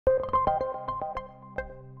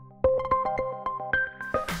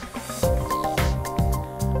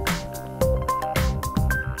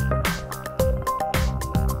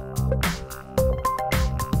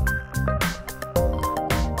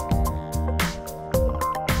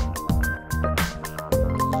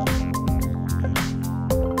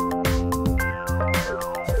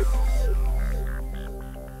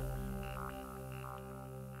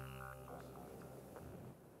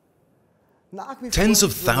Tens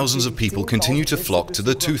of thousands of people continue to flock to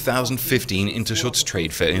the 2015 Interschutz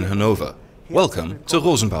trade fair in Hanover. Welcome to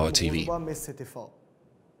Rosenbauer TV.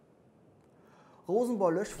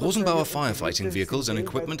 Rosenbauer firefighting vehicles and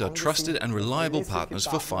equipment are trusted and reliable partners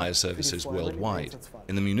for fire services worldwide.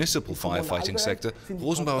 In the municipal firefighting sector,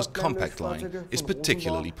 Rosenbauer's compact line is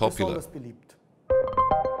particularly popular.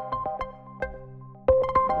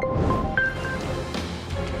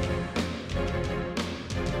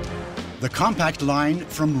 The compact line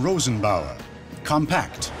from Rosenbauer.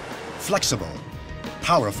 Compact, flexible,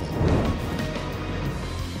 powerful.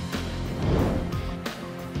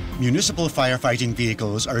 Municipal firefighting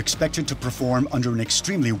vehicles are expected to perform under an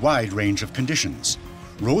extremely wide range of conditions.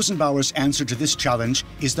 Rosenbauer's answer to this challenge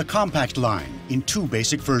is the compact line in two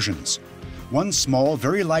basic versions. One small,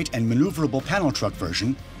 very light and maneuverable panel truck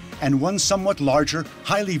version, and one somewhat larger,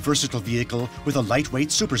 highly versatile vehicle with a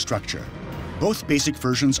lightweight superstructure. Both basic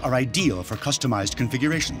versions are ideal for customized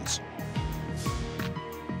configurations.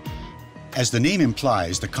 As the name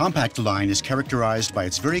implies, the compact line is characterized by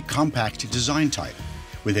its very compact design type.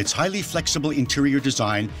 With its highly flexible interior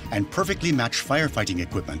design and perfectly matched firefighting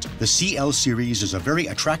equipment, the CL series is a very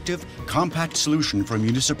attractive, compact solution for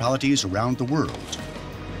municipalities around the world.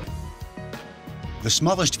 The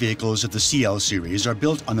smallest vehicles of the CL series are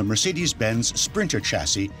built on the Mercedes-Benz Sprinter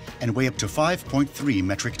chassis and weigh up to 5.3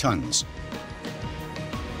 metric tons.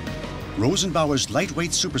 Rosenbauer's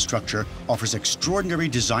lightweight superstructure offers extraordinary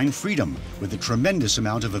design freedom with a tremendous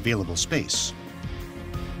amount of available space.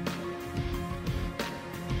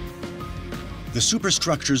 The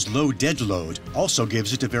superstructure's low dead load also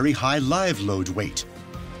gives it a very high live load weight.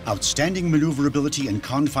 Outstanding maneuverability in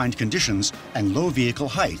confined conditions and low vehicle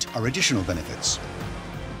height are additional benefits.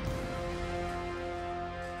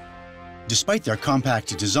 Despite their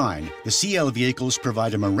compact design, the CL vehicles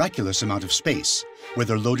provide a miraculous amount of space.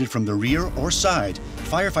 Whether loaded from the rear or side,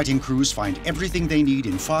 firefighting crews find everything they need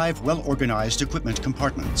in 5 well-organized equipment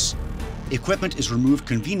compartments. Equipment is removed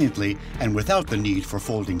conveniently and without the need for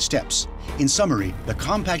folding steps. In summary, the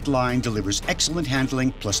compact line delivers excellent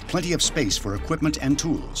handling plus plenty of space for equipment and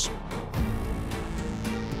tools.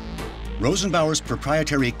 Rosenbauer's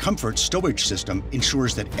proprietary comfort stowage system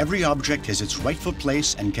ensures that every object has its rightful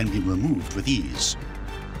place and can be removed with ease.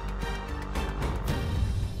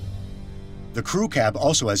 The crew cab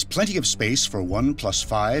also has plenty of space for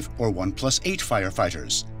 1+5 or 1+8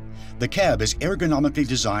 firefighters. The cab is ergonomically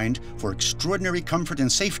designed for extraordinary comfort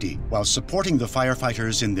and safety while supporting the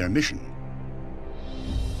firefighters in their mission.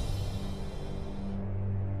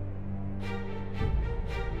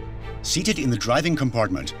 Seated in the driving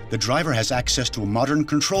compartment, the driver has access to a modern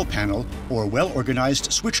control panel or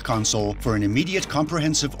well-organized switch console for an immediate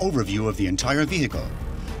comprehensive overview of the entire vehicle.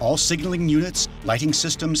 All signaling units, lighting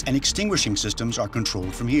systems, and extinguishing systems are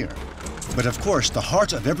controlled from here. But of course, the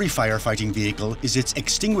heart of every firefighting vehicle is its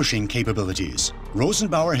extinguishing capabilities.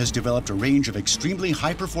 Rosenbauer has developed a range of extremely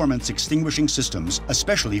high-performance extinguishing systems,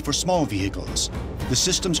 especially for small vehicles. The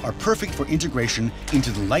systems are perfect for integration into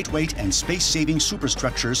the lightweight and space-saving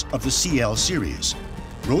superstructures of the CL series.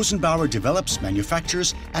 Rosenbauer develops,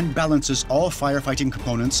 manufactures, and balances all firefighting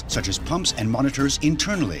components, such as pumps and monitors,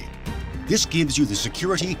 internally. This gives you the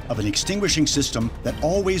security of an extinguishing system that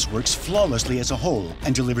always works flawlessly as a whole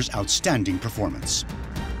and delivers outstanding performance.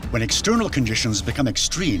 When external conditions become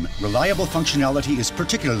extreme, reliable functionality is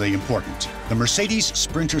particularly important. The Mercedes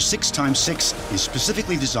Sprinter 6x6 is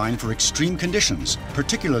specifically designed for extreme conditions,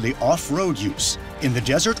 particularly off-road use. In the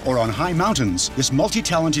desert or on high mountains, this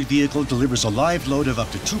multi-talented vehicle delivers a live load of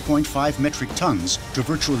up to 2.5 metric tons to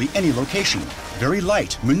virtually any location. Very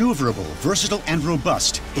light, maneuverable, versatile, and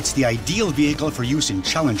robust, it's the ideal vehicle for use in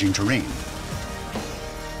challenging terrain.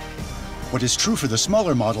 What is true for the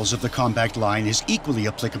smaller models of the compact line is equally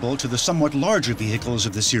applicable to the somewhat larger vehicles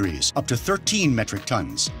of the series, up to 13 metric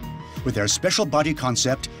tons. With their special body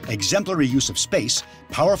concept, exemplary use of space,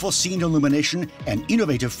 powerful scene illumination, and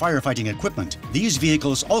innovative firefighting equipment, these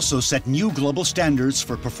vehicles also set new global standards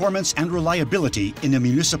for performance and reliability in a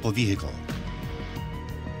municipal vehicle.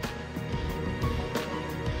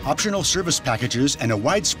 Optional service packages and a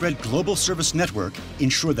widespread global service network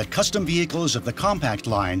ensure that custom vehicles of the compact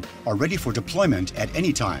line are ready for deployment at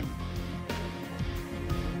any time.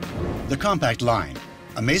 The compact line,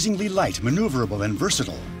 amazingly light, maneuverable, and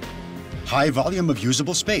versatile. High volume of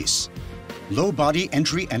usable space. Low body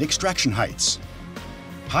entry and extraction heights.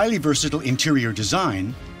 Highly versatile interior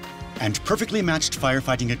design, and perfectly matched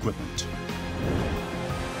firefighting equipment.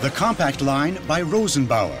 The compact line by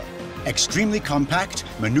Rosenbauer. Extremely compact,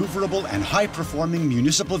 maneuverable, and high-performing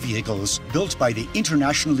municipal vehicles built by the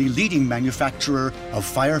internationally leading manufacturer of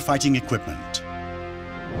firefighting equipment.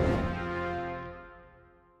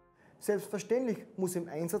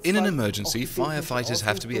 In an emergency, firefighters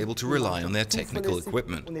have to be able to rely on their technical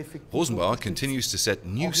equipment. Rosenbauer continues to set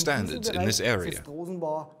new standards in this area.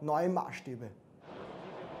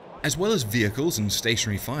 As well as vehicles and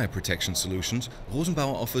stationary fire protection solutions,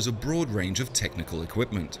 Rosenbauer offers a broad range of technical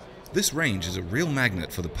equipment. This range is a real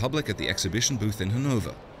magnet for the public at the exhibition booth in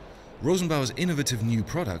Hanover. Rosenbauer's innovative new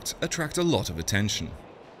products attract a lot of attention.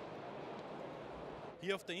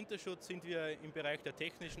 At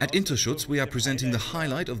Interschutz, we are presenting the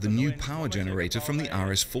highlight of the new power generator from the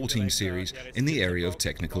RS14 series in the area of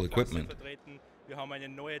technical equipment.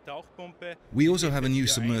 We also have a new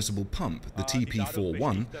submersible pump, the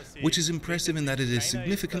TP41, which is impressive in that it is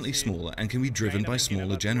significantly smaller and can be driven by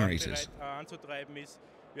smaller generators.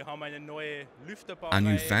 Our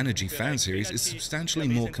new Fanergy fan series is substantially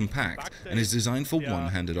more compact and is designed for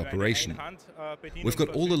one-handed operation. We've got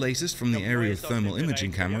all the latest from the area of thermal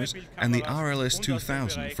imaging cameras and the RLS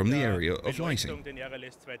 2000 from the area of lighting.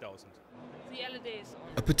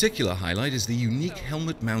 A particular highlight is the unique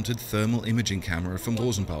helmet-mounted thermal imaging camera from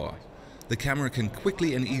Rosenbauer. The camera can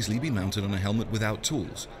quickly and easily be mounted on a helmet without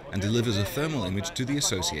tools and delivers a thermal image to the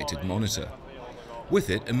associated monitor. With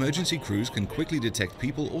it, emergency crews can quickly detect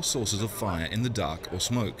people or sources of fire in the dark or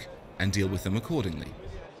smoke and deal with them accordingly.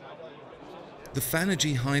 The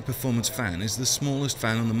Fanergy high-performance fan is the smallest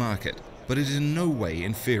fan on the market, but it is in no way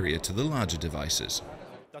inferior to the larger devices.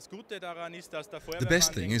 The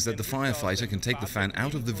best thing is that the firefighter can take the fan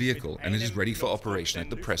out of the vehicle and it is ready for operation at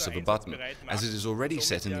the press of a button, as it is already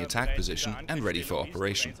set in the attack position and ready for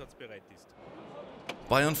operation.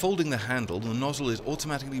 By unfolding the handle, the nozzle is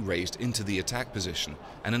automatically raised into the attack position,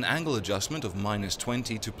 and an angle adjustment of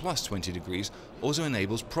 -20 to +20 degrees also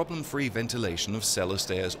enables problem-free ventilation of cellar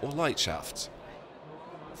stairs or light shafts.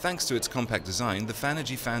 Thanks to its compact design, the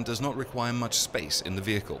Fanergy fan does not require much space in the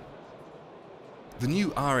vehicle. The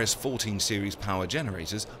new RS14 series power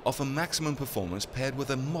generators offer maximum performance paired with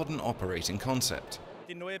a modern operating concept.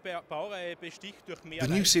 The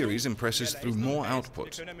new series impresses through more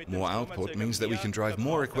output. More output means that we can drive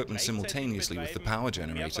more equipment simultaneously with the power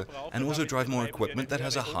generator and also drive more equipment that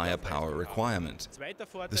has a higher power requirement.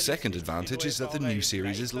 The second advantage is that the new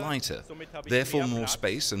series is lighter, therefore more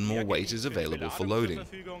space and more weight is available for loading.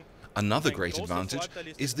 Another great advantage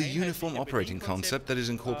is the uniform operating concept that is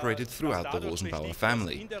incorporated throughout the Rosenbauer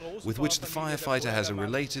family, with which the firefighter has a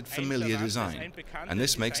related, familiar design, and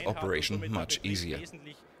this makes operation much easier.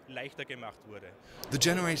 The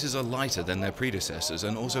generators are lighter than their predecessors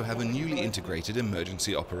and also have a newly integrated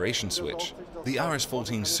emergency operation switch. The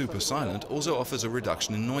RS14 Super Silent also offers a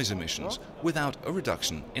reduction in noise emissions, without a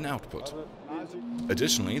reduction in output.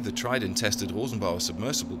 Additionally, the tried and tested Rosenbauer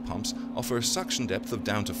submersible pumps offer a suction depth of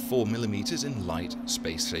down to 4 mm in light,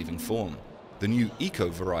 space-saving form. The new Eco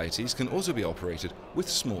varieties can also be operated with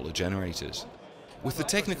smaller generators. With the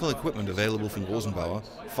technical equipment available from Rosenbauer,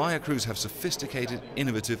 fire crews have sophisticated,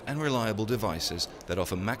 innovative and reliable devices that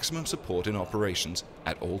offer maximum support in operations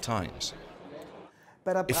at all times.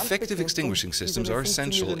 Effective extinguishing systems are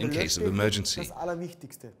essential in case of emergency.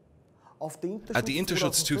 At the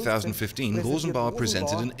Interschutz 2015, Rosenbauer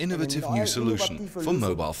presented an innovative new solution for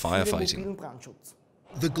mobile firefighting.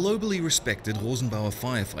 The globally respected Rosenbauer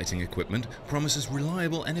firefighting equipment promises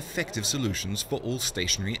reliable and effective solutions for all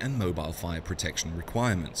stationary and mobile fire protection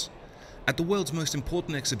requirements. At the world's most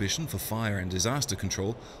important exhibition for fire and disaster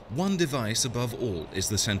control, one device above all is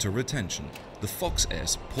the center of attention, the Fox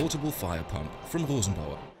S portable fire pump from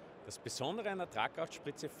Rosenbauer.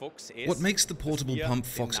 What makes the portable pump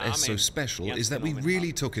Fox S so special is that we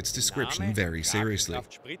really took its description very seriously.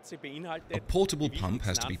 A portable pump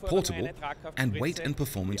has to be portable, and weight and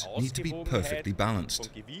performance need to be perfectly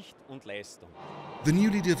balanced. The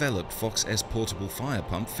newly developed Fox S portable fire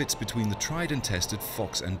pump fits between the tried and tested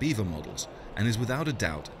Fox and Beaver models, and is without a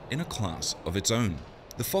doubt in a class of its own.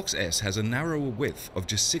 The Fox S has a narrower width of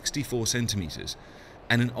just 64 centimeters,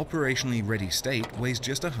 and in operationally ready state weighs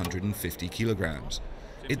just 150 kilograms.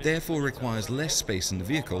 It therefore requires less space in the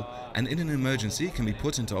vehicle, and in an emergency can be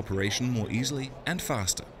put into operation more easily and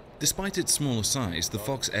faster. Despite its smaller size, the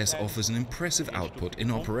Fox S offers an impressive output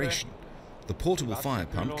in operation. The portable fire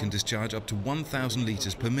pump can discharge up to 1,000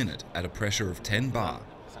 liters per minute at a pressure of 10 bar.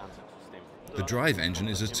 The drive engine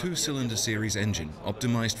is a 2-cylinder series engine,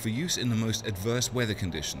 optimized for use in the most adverse weather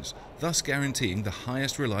conditions, thus guaranteeing the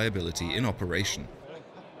highest reliability in operation.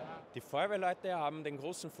 The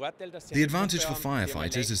advantage for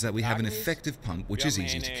firefighters is that we have an effective pump which is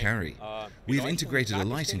easy to carry. We have integrated a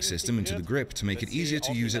lighting system into the grip to make it easier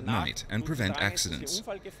to use at night and prevent accidents.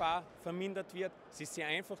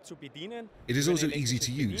 It is also easy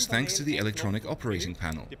to use thanks to the electronic operating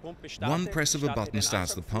panel. One press of a button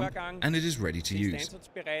starts the pump and it is ready to use.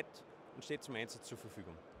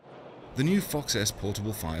 The new Fox S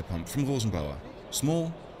portable fire pump from Rosenbauer.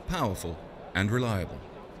 Small, powerful and reliable.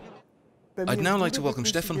 I'd now like to welcome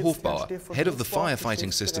Stefan Hofbauer, head of the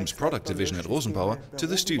Firefighting Systems product division at Rosenbauer, to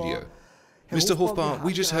the studio. Mr. Hofbauer,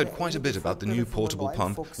 we just heard quite a bit about the new portable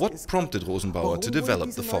pump. What prompted Rosenbauer to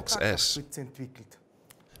develop the Fox S?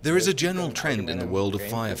 There is a general trend in the world of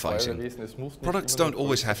firefighting. Products don't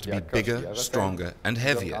always have to be bigger, stronger and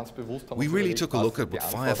heavier. We really took a look at what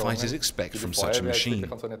firefighters expect from such a machine.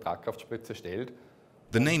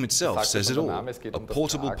 The name itself says it all. A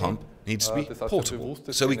portable pump needs to be portable.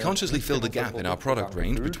 So we consciously filled a gap in our product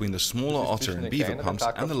range between the smaller Otter and Beaver pumps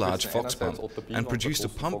and the large Fox pump, and produced a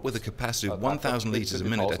pump with a capacity of 1,000 liters a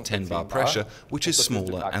minute at 10 bar pressure, which is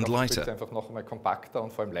smaller and lighter.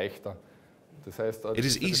 It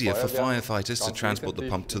is easier for firefighters to transport the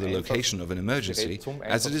pump to the location of an emergency,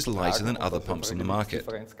 as it is lighter than other pumps on the market.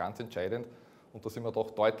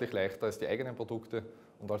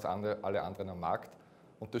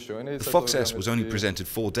 The Fox S was only presented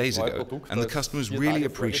 4 days ago, and the customers really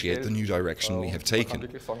appreciate the new direction we have taken.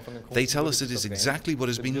 They tell us it is exactly what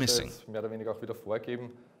has been missing.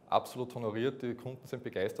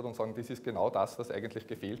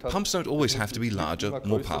 Pumps don't always have to be larger,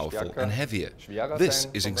 more powerful and heavier. This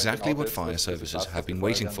is exactly what fire services have been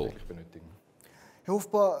waiting for.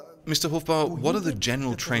 Mr. Hofbauer, what are the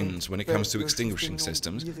general trends when it comes to extinguishing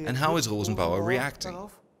systems, and how is Rosenbauer reacting?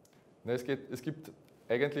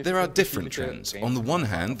 There are different trends. On the one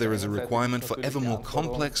hand, there is a requirement for ever more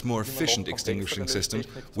complex, more efficient extinguishing systems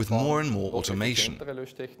with more and more automation.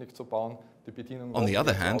 On the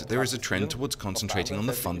other hand, there is a trend towards concentrating on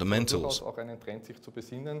the fundamentals.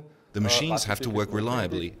 The machines have to work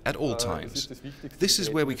reliably at all times. This is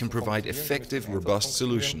where we can provide effective, robust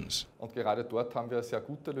solutions.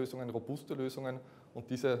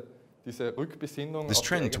 This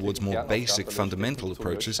trend towards more basic, fundamental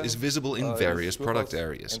approaches is visible in various product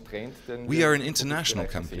areas. We are an international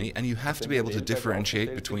company, and you have to be able to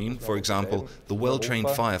differentiate between, for example, the well-trained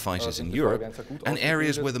firefighters in Europe and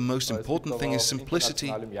areas where the most important thing is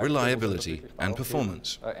simplicity, reliability and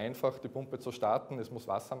performance.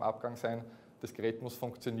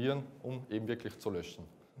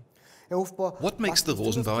 What makes the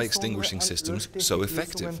Rosenbauer extinguishing systems so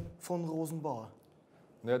effective?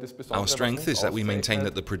 Our strength is that we maintain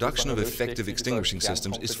that the production of effective extinguishing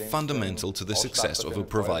systems is fundamental to the success of a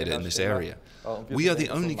provider in this area. We are the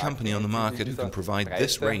only company on the market who can provide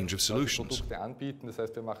this range of solutions.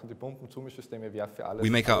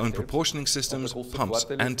 We make our own proportioning systems, pumps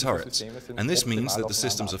and turrets, and this means that the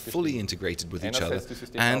systems are fully integrated with each other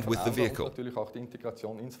and with the vehicle.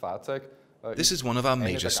 This is one of our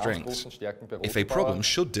major strengths. If a problem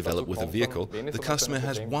should develop with a vehicle, the customer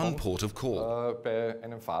has one port of call.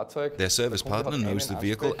 Their service partner knows the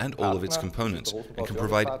vehicle and all of its components and can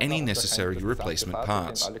provide any necessary replacement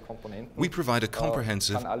parts. We provide a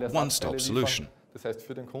comprehensive, one-stop solution. Mr.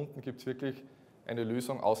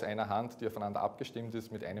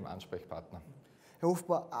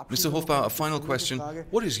 Hofbauer, a final question.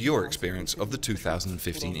 What is your experience of the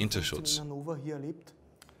 2015 Interschutz?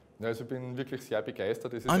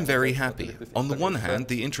 I'm very happy. On the one hand,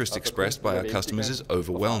 the interest expressed by our customers is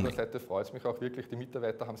overwhelming.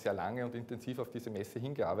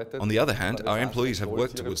 On the other hand, our employees have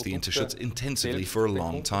worked towards the Interschutz intensively for a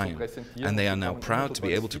long time, and they are now proud to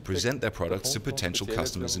be able to present their products to potential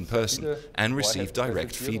customers in person and receive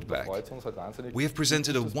direct feedback. We have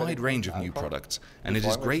presented a wide range of new products, and it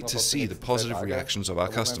is great to see the positive reactions of our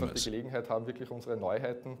customers.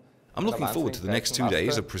 I'm looking forward to the next 2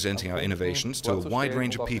 days of presenting our innovations to a wide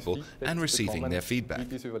range of people and receiving their feedback.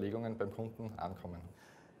 Mr.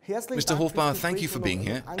 Hofbauer, thank you for being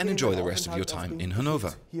here and enjoy the rest of your time in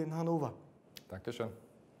Hanover.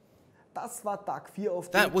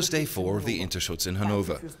 That was day 4 of the Interschutz in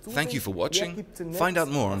Hanover. Thank you for watching. Find out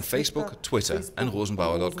more on Facebook, Twitter and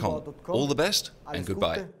rosenbauer.com. All the best and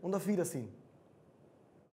goodbye.